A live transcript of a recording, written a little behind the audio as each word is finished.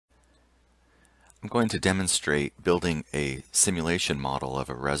I'm going to demonstrate building a simulation model of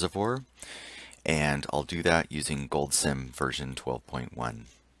a reservoir, and I'll do that using GoldSim version 12.1.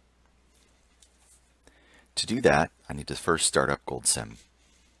 To do that, I need to first start up GoldSim.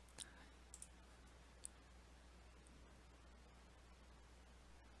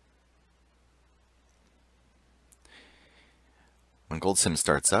 When GoldSim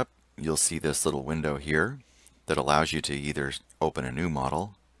starts up, you'll see this little window here that allows you to either open a new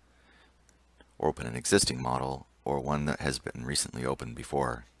model, or open an existing model, or one that has been recently opened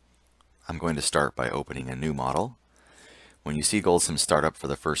before. I'm going to start by opening a new model. When you see GoldSim start up for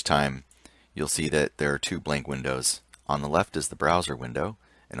the first time, you'll see that there are two blank windows. On the left is the browser window,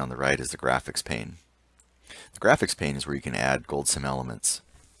 and on the right is the graphics pane. The graphics pane is where you can add GoldSim elements.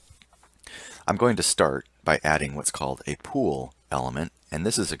 I'm going to start by adding what's called a pool element, and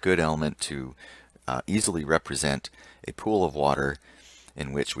this is a good element to easily represent a pool of water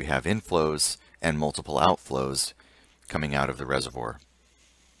in which we have inflows and multiple outflows coming out of the reservoir.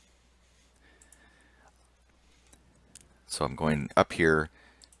 So I'm going up here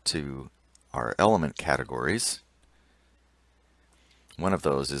to our element categories. One of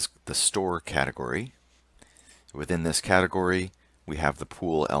those is the store category. Within this category, we have the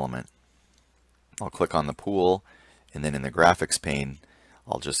pool element. I'll click on the pool, and then in the graphics pane,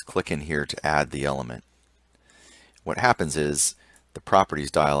 I'll just click in here to add the element. What happens is the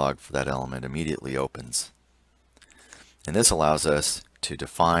properties dialog for that element immediately opens. And this allows us to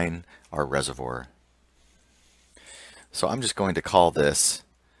define our reservoir. So I'm just going to call this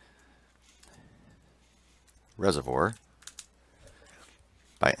reservoir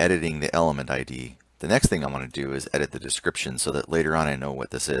by editing the element ID. The next thing I want to do is edit the description so that later on I know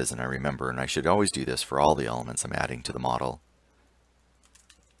what this is and I remember, and I should always do this for all the elements I'm adding to the model.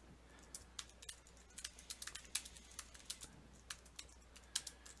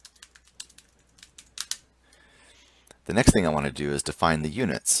 The next thing I want to do is define the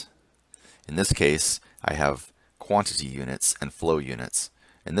units. In this case, I have quantity units and flow units,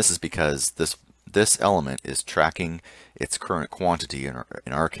 and this is because this element is tracking its current quantity,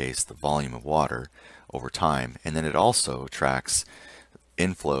 in our case the volume of water, over time, and then it also tracks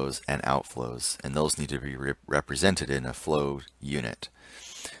inflows and outflows, and those need to be represented in a flow unit.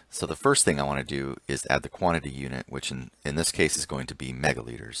 So the first thing I want to do is add the quantity unit, which in this case is going to be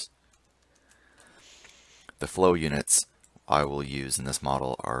megaliters. The flow units I will use in this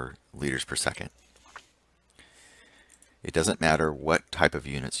model are liters per second. It doesn't matter what type of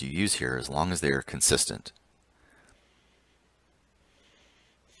units you use here as long as they are consistent.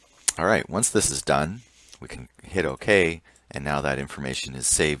 Alright, once this is done, we can hit OK, and now that information is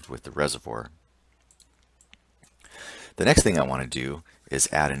saved with the reservoir. The next thing I want to do is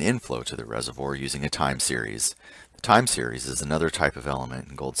add an inflow to the reservoir using a time series. The time series is another type of element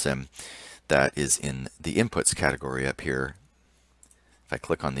in GoldSim that is in the inputs category up here. If I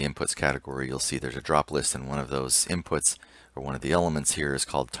click on the inputs category, you'll see there's a drop list, and one of those inputs, or one of the elements here, is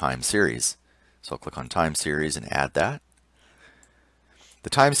called time series. So I'll click on time series and add that. The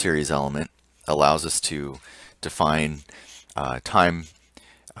time series element allows us to define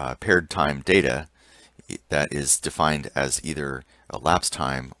paired time data that is defined as either a lapse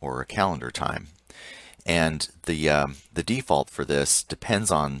time or a calendar time. And the default for this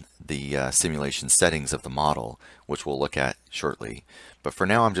depends on the simulation settings of the model, which we'll look at shortly. But for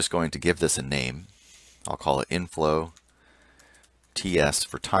now, I'm just going to give this a name. I'll call it inflow TS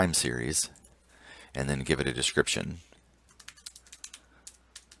for time series, and then give it a description.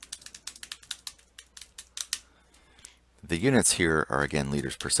 The units here are again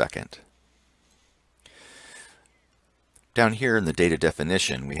liters per second. Down here in the data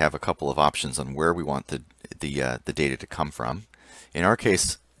definition, we have a couple of options on where we want the data to come from. In our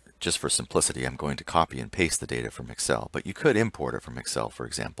case, just for simplicity, I'm going to copy and paste the data from Excel, but you could import it from Excel, for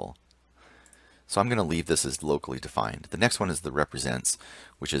example. So I'm going to leave this as locally defined. The next one is the represents,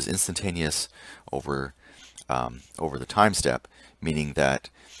 which is instantaneous over the time step, meaning that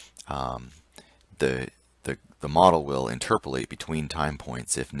the model will interpolate between time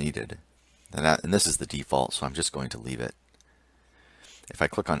points if needed. And this is the default, so I'm just going to leave it. If I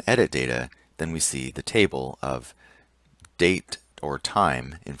click on Edit Data, then we see the table of date or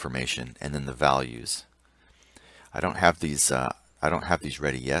time information and then the values. I don't have these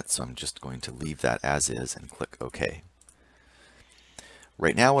ready yet, so I'm just going to leave that as is and click OK.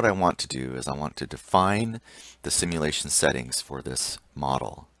 Right now what I want to do is I want to define the simulation settings for this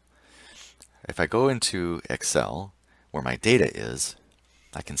model. If I go into Excel, where my data is,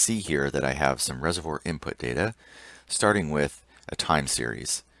 I can see here that I have some reservoir input data starting with a time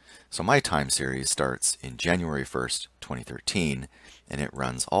series. So my time series starts in January 1st, 2013, and it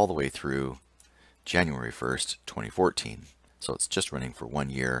runs all the way through January 1st, 2014. So it's just running for 1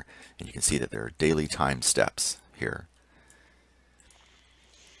 year, and you can see that there are daily time steps here.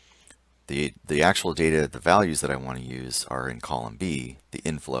 The actual data, the values that I want to use are in column B, the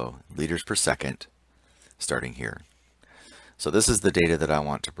inflow, liters per second, starting here. So this is the data that I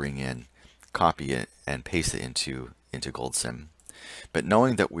want to bring in, copy it, and paste it into GoldSim. But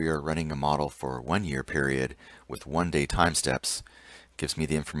knowing that we are running a model for a 1 year period with 1 day time steps gives me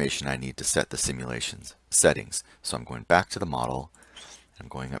the information I need to set the simulations settings. So I'm going back to the model, I'm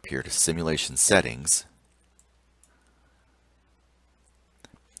going up here to simulation settings,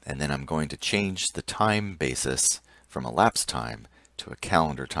 and then I'm going to change the time basis from elapsed time to a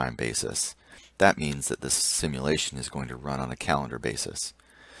calendar time basis. That means that this simulation is going to run on a calendar basis.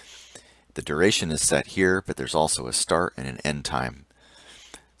 The duration is set here, but there's also a start and an end time.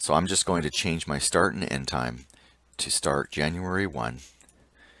 So I'm just going to change my start and end time to start January 1,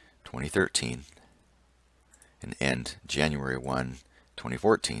 2013 and end January 1,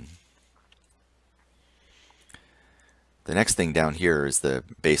 2014. The next thing down here is the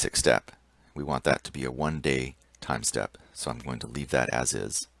basic step. We want that to be a 1 day time step, so I'm going to leave that as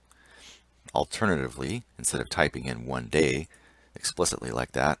is. Alternatively, instead of typing in 1 day explicitly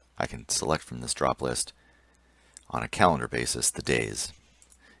like that, I can select from this drop list on a calendar basis the days.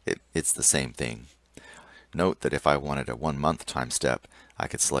 It's the same thing. Note that if I wanted a 1 month time step, I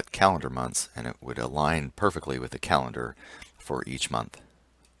could select calendar months and it would align perfectly with the calendar for each month.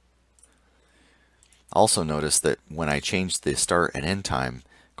 Also notice that when I changed the start and end time,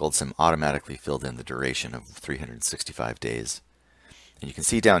 GoldSim automatically filled in the duration of 365 days. And you can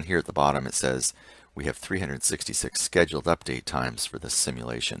see down here at the bottom it says we have 366 scheduled update times for this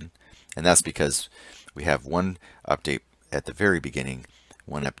simulation. And that's because we have one update at the very beginning,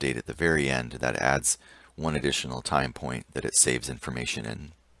 one update at the very end that adds one additional time point that it saves information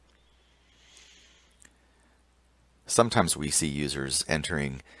in. Sometimes we see users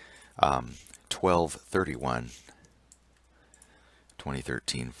entering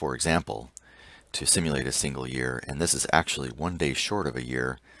 12/31/2013, for example, to simulate a single year, and this is actually 1 day short of a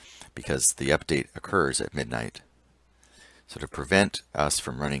year because the update occurs at midnight. So to prevent us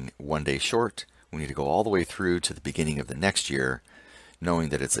from running 1 day short, we need to go all the way through to the beginning of the next year, knowing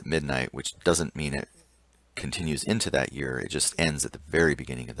that it's at midnight, which doesn't mean it continues into that year, it just ends at the very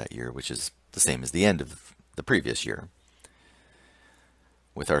beginning of that year, which is the same as the end of the previous year.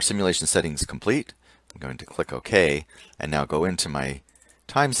 With our simulation settings complete, I'm going to click OK and now go into my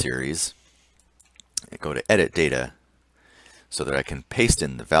time series and go to Edit Data so that I can paste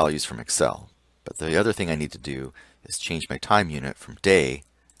in the values from Excel. But the other thing I need to do is change my time unit from day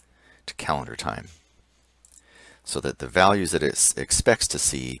to calendar time so that the values that it expects to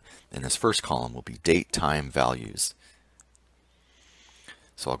see in this first column will be date time values.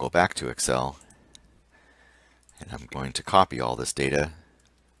 So I'll go back to Excel and I'm going to copy all this data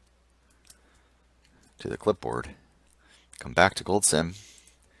to the clipboard, come back to GoldSim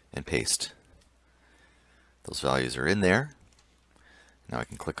and paste. Those values are in there. Now I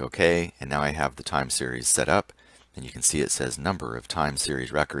can click OK, and now I have the time series set up, and you can see it says number of time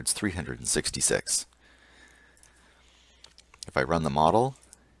series records 366. If I run the model,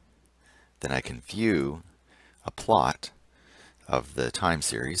 then I can view a plot of the time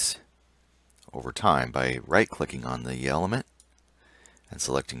series over time by right-clicking on the element and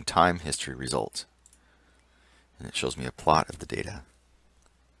selecting Time History Result. And it shows me a plot of the data.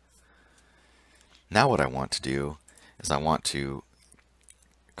 Now what I want to do is I want to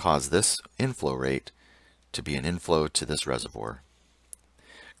cause this inflow rate to be an inflow to this reservoir.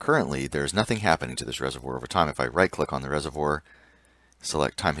 Currently, there's nothing happening to this reservoir over time. If I right-click on the reservoir,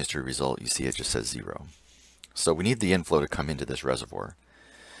 select Time History Result, you see it just says 0. So we need the inflow to come into this reservoir.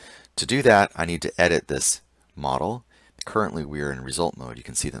 To do that, I need to edit this model. Currently, we are in result mode. You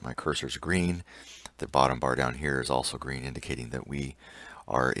can see that my cursor is green. The bottom bar down here is also green, indicating that we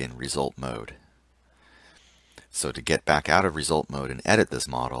are in result mode. So to get back out of result mode and edit this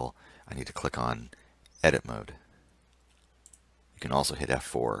model, I need to click on Edit Mode. You can also hit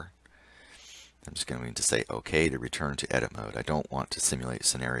F4. I'm just going to say OK to return to edit mode. I don't want to simulate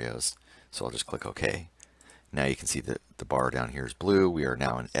scenarios, so I'll just click OK. Now you can see that the bar down here is blue. We are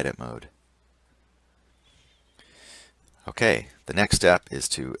now in edit mode. Okay, the next step is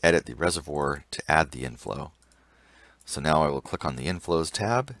to edit the reservoir to add the inflow. So now I will click on the Inflows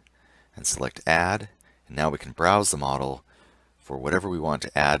tab and select Add, and now we can browse the model for whatever we want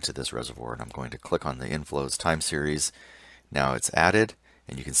to add to this reservoir. And I'm going to click on the Inflows time series. Now it's added,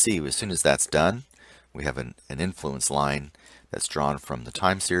 and you can see as soon as that's done, we have an influence line that's drawn from the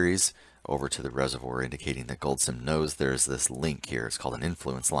time series over to the reservoir, indicating that GoldSim knows there's this link here. It's called an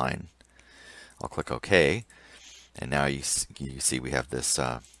influence line. I'll click OK, and now you see we have this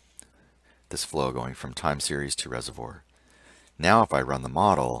this flow going from time series to reservoir. Now if I run the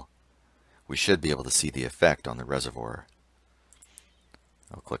model, we should be able to see the effect on the reservoir.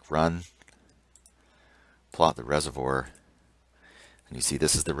 I'll click Run, plot the reservoir, and you see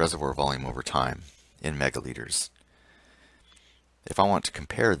this is the reservoir volume over time in megaliters. If I want to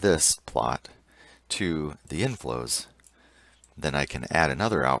compare this plot to the inflows, then I can add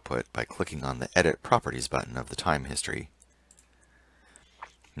another output by clicking on the Edit Properties button of the time history.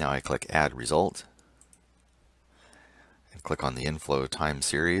 Now I click Add Result, and click on the inflow time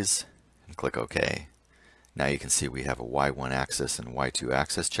series, and click OK. Now you can see we have a Y1 axis and Y2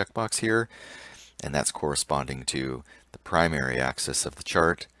 axis checkbox here, and that's corresponding to the primary axis of the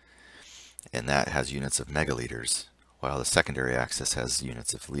chart, and that has units of megaliters, while the secondary axis has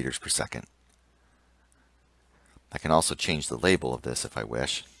units of liters per second. I can also change the label of this if I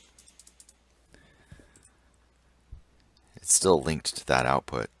wish. It's still linked to that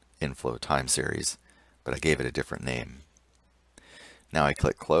output inflow time series, but I gave it a different name. Now I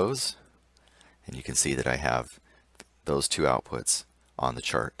click Close, and you can see that I have those two outputs on the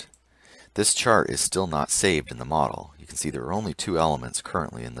chart. This chart is still not saved in the model. You can see there are only two elements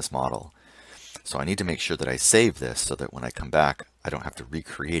currently in this model. So I need to make sure that I save this so that when I come back, I don't have to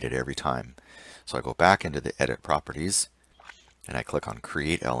recreate it every time. So I go back into the Edit Properties, and I click on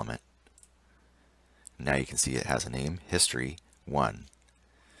Create Element. Now you can see it has a name, History 1.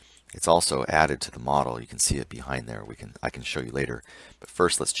 It's also added to the model. You can see it behind there. I can show you later. But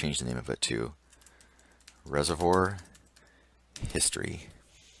first, let's change the name of it to Reservoir History.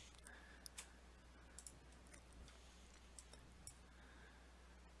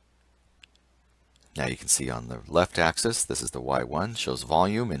 Now you can see on the left axis, this is the Y1, shows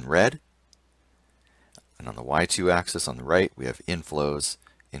volume in red. And on the Y2 axis on the right, we have inflows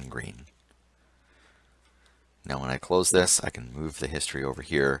in green. Now when I close this, I can move the history over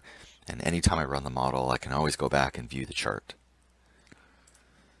here, and anytime I run the model, I can always go back and view the chart.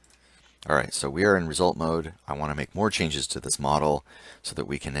 Alright, so we are in result mode. I want to make more changes to this model so that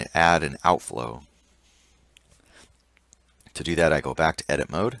we can add an outflow. To do that, I go back to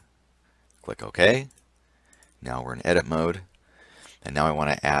Edit Mode, click OK. Now we're in Edit Mode, and now I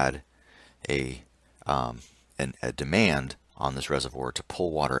want to add a demand on this reservoir to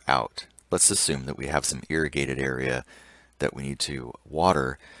pull water out. Let's assume that we have some irrigated area that we need to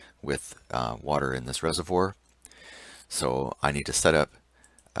water with water in this reservoir. So I need to set up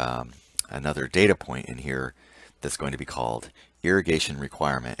another data point in here that's going to be called irrigation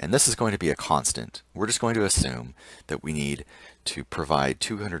requirement, and this is going to be a constant. We're just going to assume that we need to provide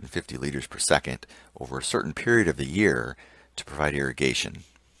 250 liters per second over a certain period of the year to provide irrigation.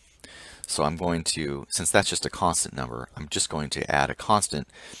 So I'm going to, since that's just a constant number, I'm just going to add a constant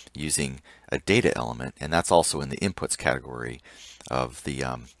using a data element, and that's also in the inputs category of the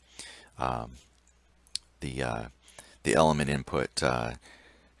element input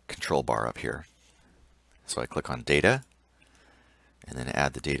control bar up here. So I click on data and then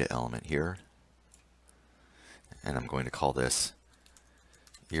add the data element here, and I'm going to call this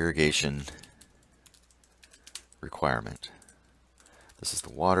irrigation requirement. This is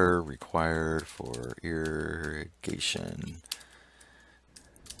the water required for irrigation,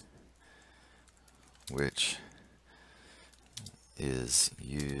 which is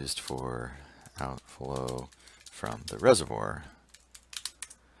used for outflow from the reservoir.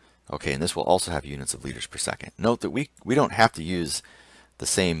 Okay, and this will also have units of liters per second. Note that we don't have to use the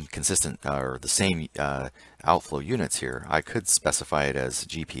same consistent or the same outflow units here. I could specify it as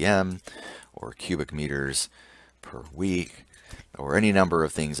GPM or cubic meters per week, or any number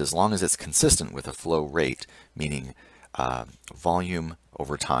of things, as long as it's consistent with a flow rate, meaning volume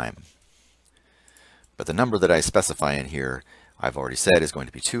over time. But the number that I specify in here, I've already said, is going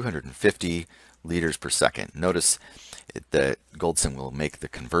to be 250 liters per second. Notice that GoldSim will make the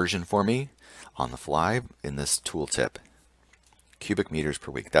conversion for me on the fly in this tooltip. Cubic meters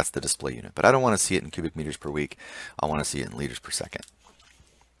per week, that's the display unit. But I don't want to see it in cubic meters per week. I want to see it in liters per second.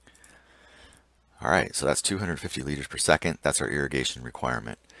 Alright, so that's 250 liters per second. That's our irrigation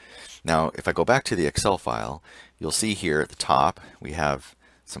requirement. Now, if I go back to the Excel file, you'll see here at the top we have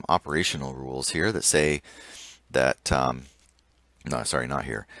some operational rules here that say that, no, sorry, not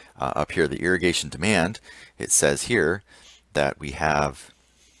here. Up here, the irrigation demand, it says here that we have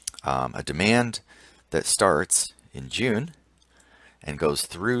a demand that starts in June and goes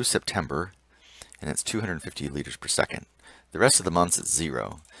through September, and it's 250 liters per second. The rest of the months it's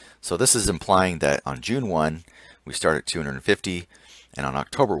 0. So this is implying that on June 1 we start at 250, and on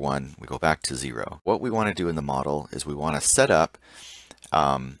October 1 we go back to 0. What we want to do in the model is we want to set up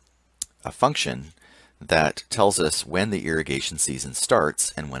a function that tells us when the irrigation season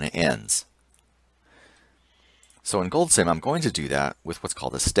starts and when it ends. So in GoldSim, I'm going to do that with what's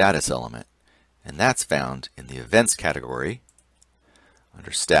called a status element, and that's found in the events category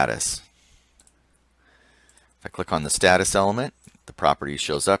under status. If I click on the status element, the property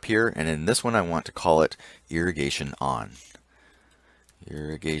shows up here, and in this one I want to call it irrigation on.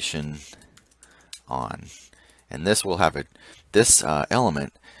 Irrigation on. And this will have this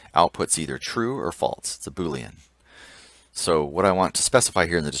element outputs either true or false. It's a Boolean. So what I want to specify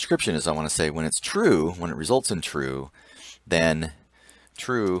here in the description is I want to say when it's true, when it results in true, then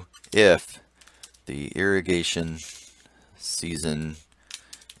true if the irrigation season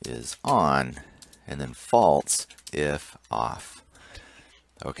is on, and then false if off.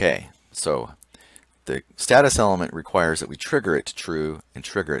 Okay, so the status element requires that we trigger it to true and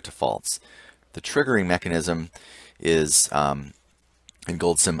trigger it to false. The triggering mechanism is in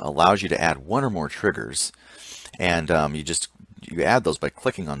GoldSim allows you to add one or more triggers, and you add those by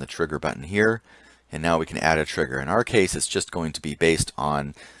clicking on the trigger button here, and now we can add a trigger. In our case, it's just going to be based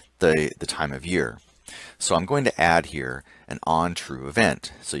on the time of year. So I'm going to add here an on true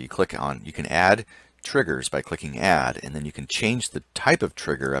event. So you can add triggers by clicking add, and then you can change the type of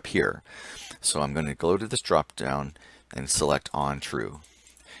trigger up here. So I'm going to go to this drop down and select on true.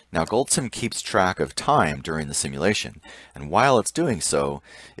 Now GoldSim keeps track of time during the simulation, and while it's doing so,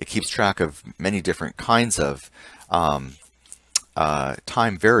 it keeps track of many different kinds of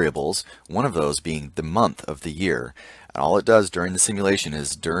time variables, one of those being the month of the year. And all it does during the simulation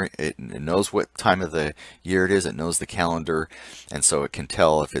is it knows what time of the year it is, it knows the calendar, and so it can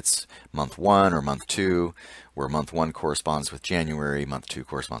tell if it's month 1 or month 2, where month 1 corresponds with January, month 2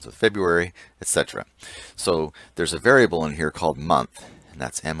 corresponds with February, etc. So there's a variable in here called month, and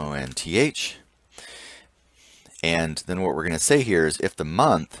that's M-O-N-T-H. And then what we're going to say here is if the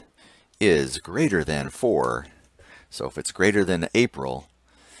month is greater than 4, so if it's greater than April,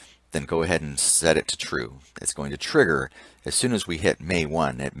 then go ahead and set it to true. It's going to trigger as soon as we hit May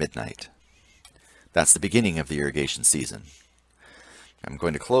 1 at midnight. That's the beginning of the irrigation season. I'm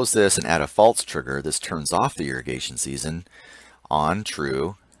going to close this and add a false trigger. This turns off the irrigation season on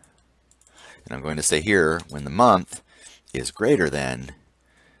true. And I'm going to say here when the month is greater than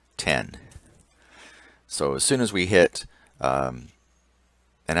 10. So as soon as we hit, and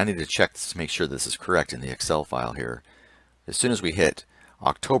I need to check to make sure this is correct in the Excel file here. As soon as we hit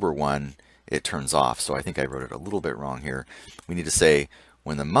October 1, it turns off. So I think I wrote it a little bit wrong here. We need to say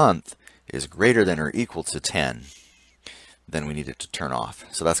when the month is greater than or equal to 10, then we need it to turn off.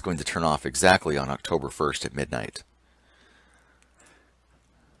 So that's going to turn off exactly on October 1st at midnight.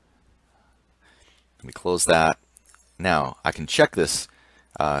 Let me close that. Now I can check this,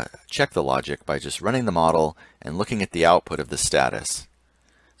 check the logic by just running the model and looking at the output of the status.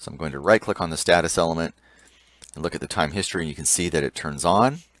 So I'm going to right click on the status element and look at the time history, and you can see that it turns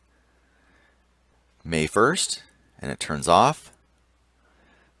on May 1st and it turns off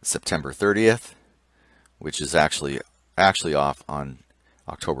September 30th, which is actually off on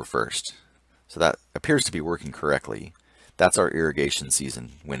October 1st. So that appears to be working correctly. That's our irrigation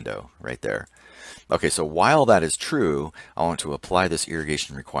season window right there. Okay, so while that is true, I want to apply this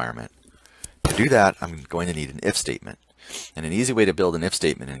irrigation requirement. To do that, I'm going to need an if statement. And an easy way to build an if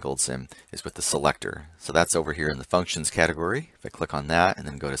statement in GoldSim is with the selector. So that's over here in the functions category. If I click on that and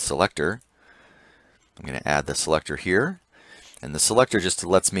then go to selector, I'm going to add the selector here. And the selector just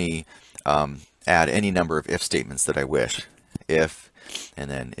lets me add any number of if statements that I wish. If, and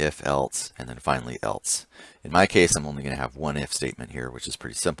then if else, and then finally else. In my case, I'm only going to have one if statement here, which is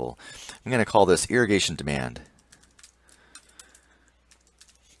pretty simple. I'm going to call this irrigation demand.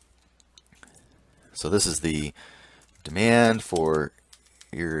 So this is the demand for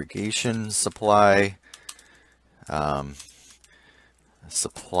irrigation supply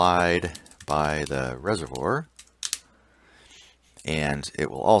supplied by the reservoir, and it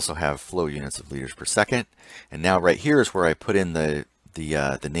will also have flow units of liters per second. And now right here is where I put in the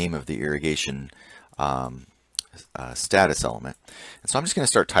name of the irrigation status element. And so I'm just going to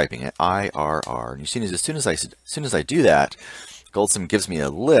start typing it, IRR. And you see, as soon as I do that, GoldSim gives me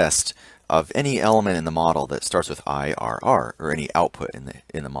a list of any element in the model that starts with IRR, or any output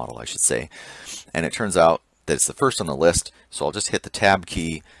in the model, I should say. And it turns out that it's the first on the list, so I'll just hit the tab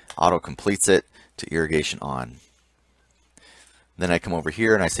key, auto completes it to irrigation on. Then I come over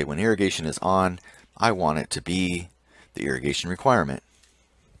here and I say when irrigation is on, I want it to be the irrigation requirement.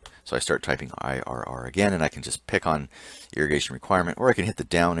 So I start typing IRR again, and I can just pick on irrigation requirement, or I can hit the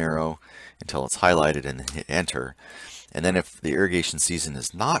down arrow until it's highlighted and then hit enter. And then if the irrigation season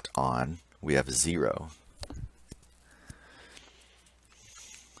is not on, we have 0.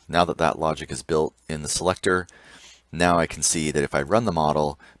 now that that logic is built in the selector, now I can see that if I run the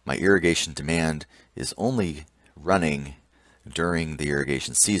model, my irrigation demand is only running during the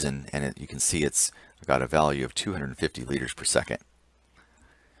irrigation season, and you can see it's got a value of 250 liters per second.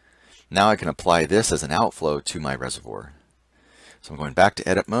 Now I can apply this as an outflow to my reservoir. So I'm going back to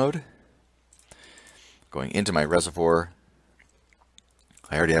edit mode, going into my reservoir.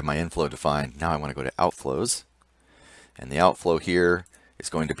 I already have my inflow defined. Now I want to go to outflows, and the outflow here is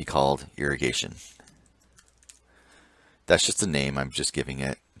going to be called irrigation. That's just a name. I'm just giving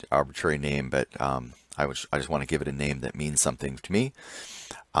it an arbitrary name, but I just want to give it a name that means something to me.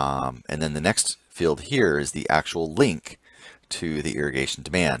 And then the next field here is the actual link to the irrigation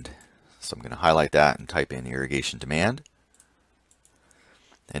demand. So I'm going to highlight that and type in irrigation demand.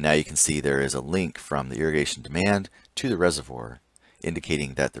 And now you can see there is a link from the irrigation demand to the reservoir,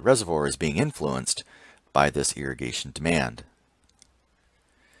 indicating that the reservoir is being influenced by this irrigation demand.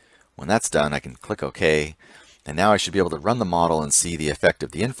 When that's done, I can click OK, and now I should be able to run the model and see the effect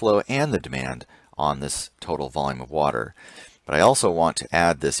of the inflow and the demand on this total volume of water. But I also want to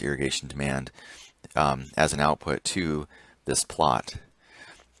add this irrigation demand as an output to this plot.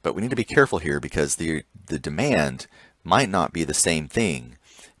 But we need to be careful here because the demand might not be the same thing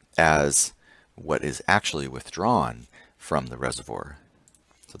as what is actually withdrawn from the reservoir.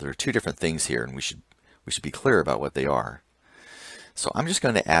 So there are two different things here, and we should be clear about what they are. So I'm just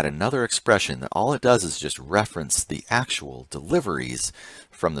going to add another expression that all it does is just reference the actual deliveries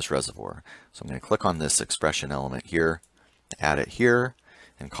from this reservoir. So I'm going to click on this expression element here, add it here,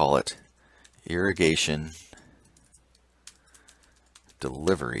 and call it irrigation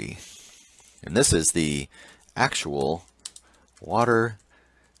delivery. And this is the actual water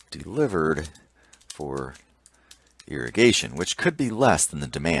delivered for irrigation, which could be less than the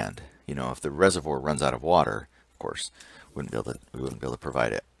demand. You know, if the reservoir runs out of water, of course, we wouldn't be able to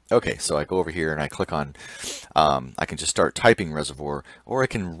provide it. Okay, so I go over here and I click on, I can just start typing reservoir, or I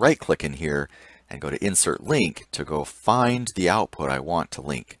can right click in here and go to insert link to go find the output I want to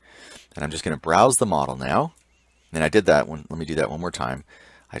link. And I'm just going to browse the model now. And I did that one. Let me do that one more time.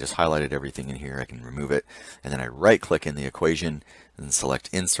 I just highlighted everything in here. I can remove it. And then I right click in the equation and select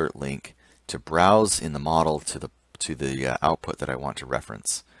insert link to browse in the model to the output that I want to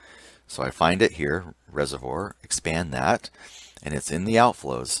reference. So I find it here, reservoir, expand that, and it's in the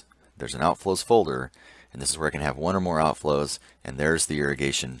outflows. There's an outflows folder, and this is where I can have one or more outflows, and there's the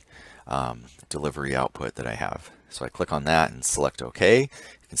irrigation delivery output that I have. So I click on that and select OK. You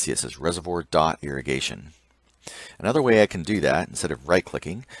can see it says reservoir.irrigation. Another way I can do that, instead of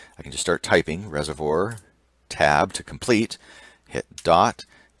right-clicking, I can just start typing reservoir, tab to complete, hit dot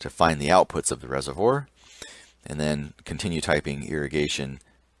to find the outputs of the reservoir, and then continue typing irrigation,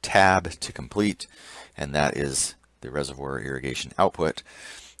 tab to complete, and that is the reservoir irrigation output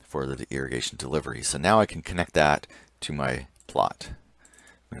for the irrigation delivery. So now I can connect that to my plot.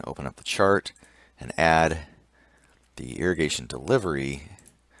 I'm going to open up the chart and add the irrigation delivery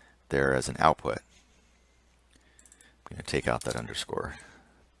there as an output. I'm going to take out that underscore.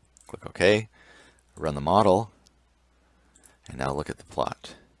 Click OK, run the model, and now look at the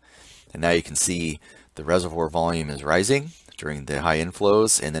plot. And now you can see the reservoir volume is rising during the high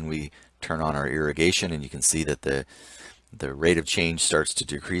inflows, and then we turn on our irrigation and you can see that the rate of change starts to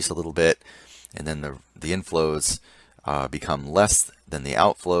decrease a little bit, and then the inflows become less than the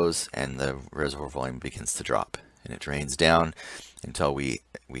outflows, and the reservoir volume begins to drop, and it drains down until we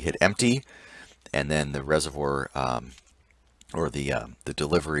hit empty, and then the reservoir or the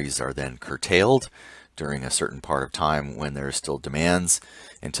deliveries are then curtailed during a certain part of time when there are still demands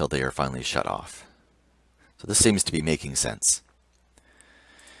until they are finally shut off. So this seems to be making sense.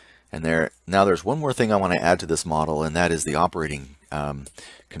 And now there's one more thing I want to add to this model, and that is the operating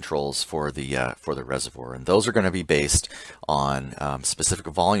controls for the reservoir, and those are going to be based on specific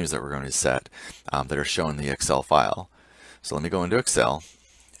volumes that we're going to set that are shown in the Excel file. So let me go into Excel,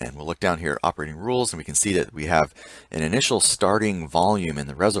 and we'll look down here, operating rules, and we can see that we have an initial starting volume in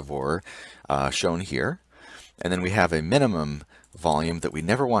the reservoir shown here, and then we have a minimum volume that we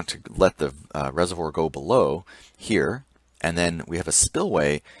never want to let the reservoir go below here, and then we have a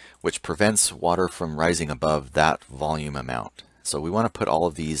spillway which prevents water from rising above that volume amount. So we want to put all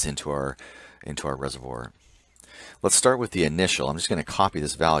of these into our reservoir. Let's start with the initial. I'm just going to copy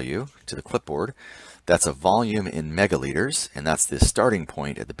this value to the clipboard. That's a volume in megaliters, and that's the starting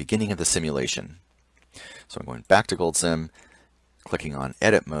point at the beginning of the simulation. So I'm going back to GoldSim, clicking on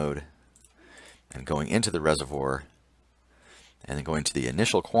edit mode, and going into the reservoir, and then going to the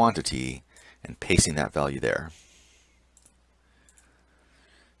initial quantity and pasting that value there.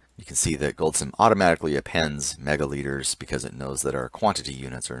 You can see that GoldSim automatically appends megaliters because it knows that our quantity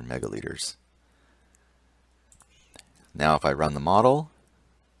units are in megaliters. Now if I run the model,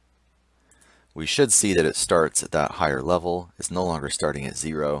 we should see that it starts at that higher level. It's no longer starting at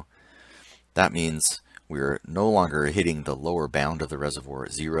 0. That means we're no longer hitting the lower bound of the reservoir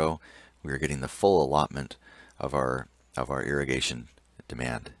at 0. We're getting the full allotment of our irrigation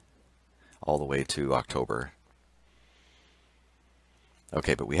demand all the way to October.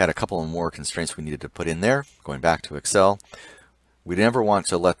 Okay, but we had a couple more constraints we needed to put in there. Going back to Excel, we never want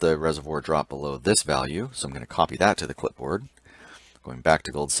to let the reservoir drop below this value, so I'm going to copy that to the clipboard. Going back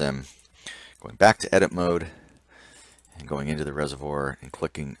to GoldSim, going back to edit mode, and going into the reservoir and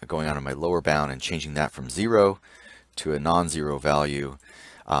going on my lower bound and changing that from 0 to a non-zero value.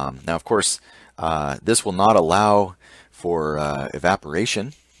 Now, of course, this will not allow for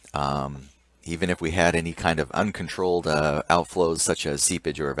evaporation. Even if we had any kind of uncontrolled outflows such as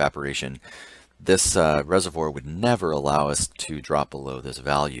seepage or evaporation, this reservoir would never allow us to drop below this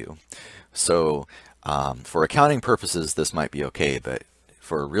value. So for accounting purposes, this might be okay, but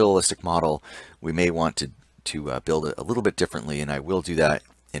for a realistic model, we may want to build it a little bit differently, and I will do that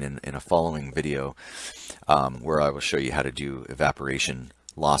in a following video where I will show you how to do evaporation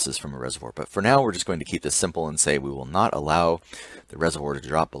losses from a reservoir. But for now, we're just going to keep this simple and say we will not allow the reservoir to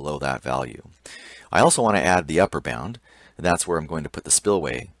drop below that value. I also want to add the upper bound, and that's where I'm going to put the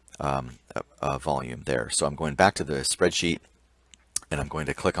spillway volume there. So I'm going back to the spreadsheet, and I'm going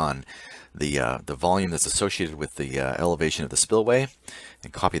to click on the volume that's associated with the elevation of the spillway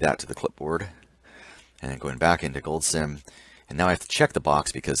and copy that to the clipboard. And then going back into GoldSim, and now I have to check the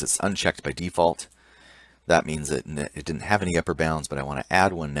box because it's unchecked by default. That means that it didn't have any upper bounds, but I want to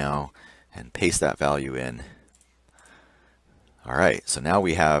add one now and paste that value in. All right, so now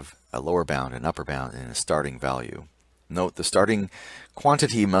we have a lower bound, an upper bound, and a starting value. Note the starting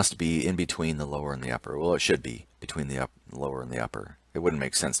quantity must be in between the lower and the upper. Well, it should be between the lower and the upper. It wouldn't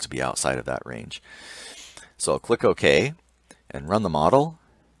make sense to be outside of that range. So I'll click OK and run the model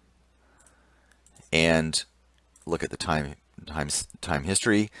and look at the time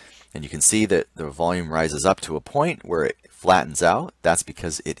history. And you can see that the volume rises up to a point where it flattens out. That's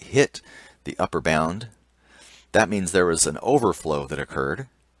because it hit the upper bound. That means there was an overflow that occurred.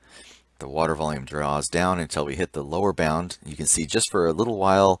 The water volume draws down until we hit the lower bound. You can see just for a little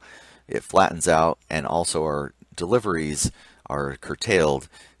while it flattens out, and also our deliveries are curtailed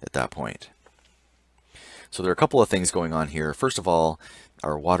at that point. So there are a couple of things going on here. First of all,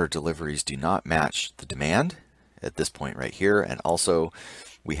 our water deliveries do not match the demand at this point right here, and also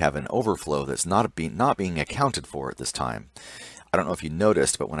we have an overflow that's not being accounted for at this time. I don't know if you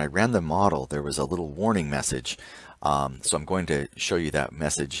noticed, but when I ran the model, there was a little warning message. So I'm going to show you that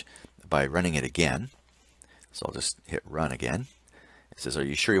message by running it again. So I'll just hit run again. It says, "Are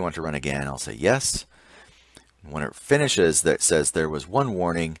you sure you want to run again?" I'll say yes. When it finishes, that says there was one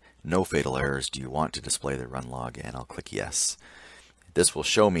warning, no fatal errors. Do you want to display the run log? And I'll click yes. This will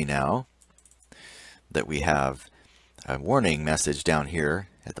show me now that we have a warning message down here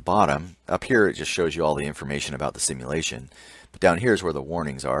at the bottom. Up here it just shows you all the information about the simulation, but down here is where the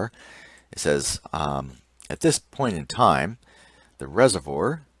warnings are. It says at this point in time the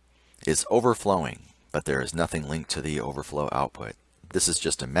reservoir is overflowing, but there is nothing linked to the overflow output. This is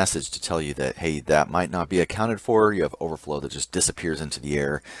just a message to tell you that, hey, that might not be accounted for. You have overflow that just disappears into the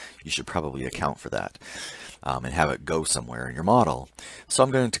air. You should probably account for that and have it go somewhere in your model. So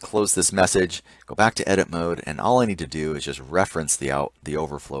I'm going to close this message, go back to edit mode, and all I need to do is just reference the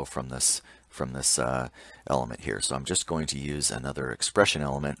overflow from this element here. So I'm just going to use another expression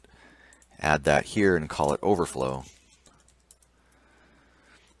element, add that here, and call it overflow.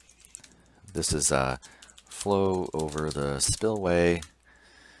 This is flow over the spillway,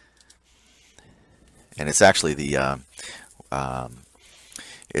 and it's actually the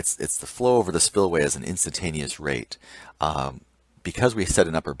it's the flow over the spillway as an instantaneous rate. Because we set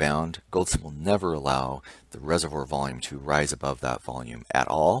an upper bound, GoldSim will never allow the reservoir volume to rise above that volume at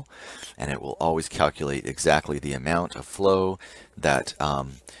all, and it will always calculate exactly the amount of flow that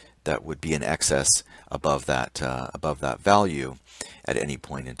that would be in excess above that value at any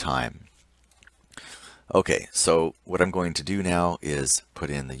point in time. Okay, so what I'm going to do now is put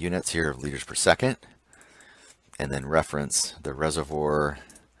in the units here of liters per second, and then reference the reservoir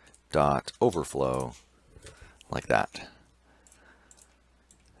dot overflow like that.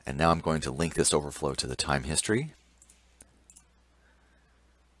 And now I'm going to link this overflow to the time history.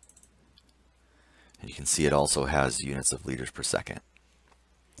 And you can see it also has units of liters per second.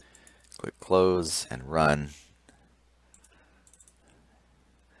 Click close and run,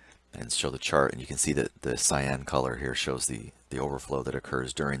 and show the chart, and you can see that the cyan color here shows the the overflow that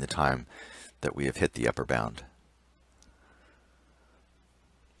occurs during the time that we have hit the upper bound.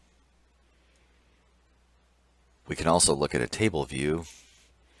 We can also look at a table view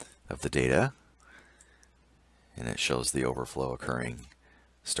of the data, and it shows the overflow occurring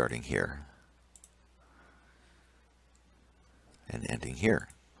starting here and ending here.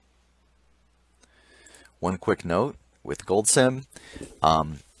 One quick note with GoldSim,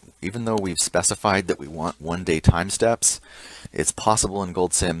 even though we've specified that we want one-day time steps, it's possible in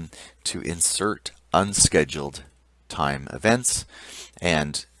GoldSim to insert unscheduled time events,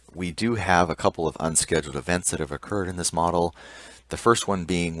 and we do have a couple of unscheduled events that have occurred in this model. The first one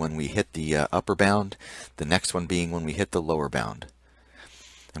being when we hit the upper bound, the next one being when we hit the lower bound.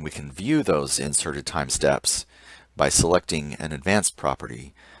 And we can view those inserted time steps by selecting an advanced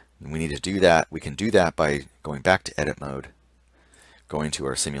property. And we need to do that. We can do that by going back to edit mode, going to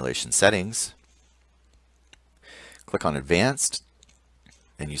our simulation settings, click on advanced,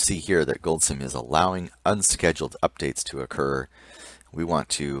 and you see here that GoldSim is allowing unscheduled updates to occur. We want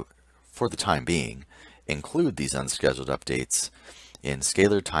to, for the time being, include these unscheduled updates in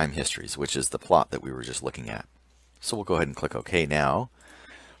scalar time histories, which is the plot that we were just looking at. So we'll go ahead and click OK now.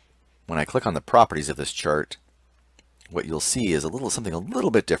 When I click on the properties of this chart, what you'll see is something a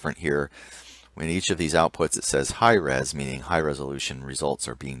little bit different here. In each of these outputs it says high res, meaning high resolution results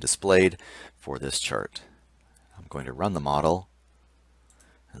are being displayed for this chart. I'm going to run the model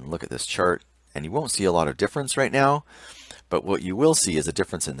and look at this chart, and you won't see a lot of difference right now, but what you will see is a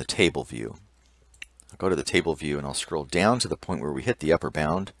difference in the table view. I'll go to the table view and I'll scroll down to the point where we hit the upper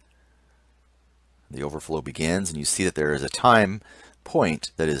bound. The overflow begins, and you see that there is a time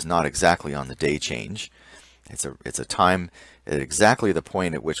point that is not exactly on the day change. It's a time at exactly the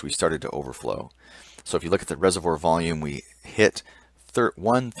point at which we started to overflow. So if you look at the reservoir volume, we hit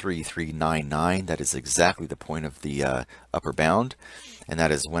 13399. That is exactly the point of the upper bound, and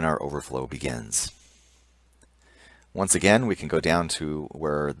that is when our overflow begins. Once again, we can go down to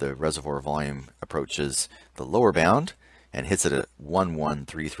where the reservoir volume approaches the lower bound and hits it at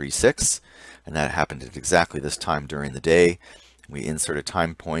 11336, and that happened at exactly this time during the day. We insert a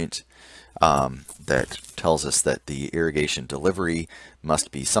time point that tells us that the irrigation delivery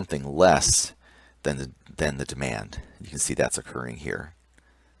must be something less than the demand. You can see that's occurring here.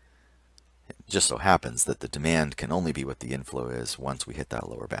 It just so happens that the demand can only be what the inflow is once we hit that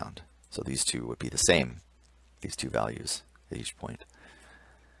lower bound. So these two would be the same, these two values at each point.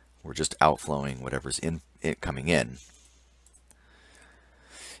 We're just outflowing whatever's coming in.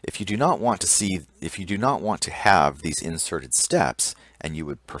 If you do not want to have these inserted steps, and you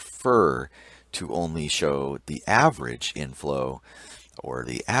would prefer to only show the average inflow or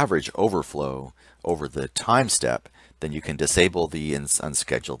the average overflow over the time step, then you can disable the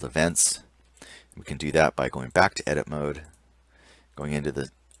unscheduled events. We can do that by going back to edit mode, going into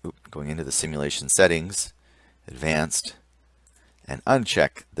the simulation settings, advanced, and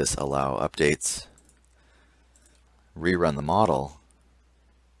uncheck this allow updates, rerun the model.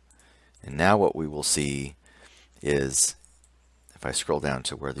 And now what we will see is, if I scroll down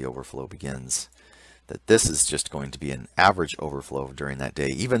to where the overflow begins, that this is just going to be an average overflow during that day,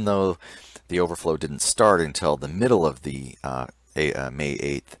 even though the overflow didn't start until the middle of the May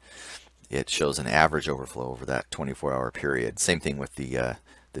 8th. It shows an average overflow over that 24-hour period. Same thing with the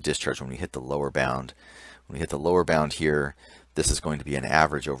discharge when we hit the lower bound. When we hit the lower bound here, this is going to be an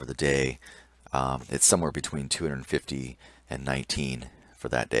average over the day. It's somewhere between 250 and 19 for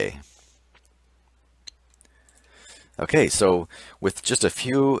that day. Okay, so with just a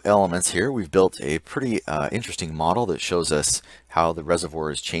few elements here, we've built a pretty interesting model that shows us how the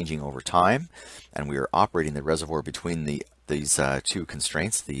reservoir is changing over time, and we are operating the reservoir between these two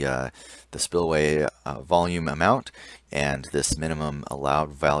constraints, the spillway volume amount and this minimum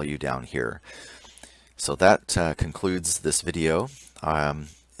allowed value down here. So that concludes this video.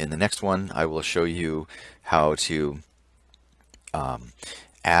 In the next one, I will show you how to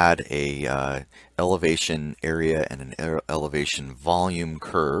add a elevation area and an elevation volume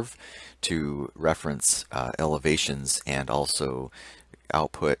curve to reference elevations and also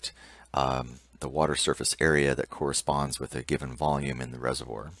output the water surface area that corresponds with a given volume in the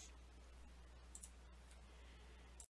reservoir.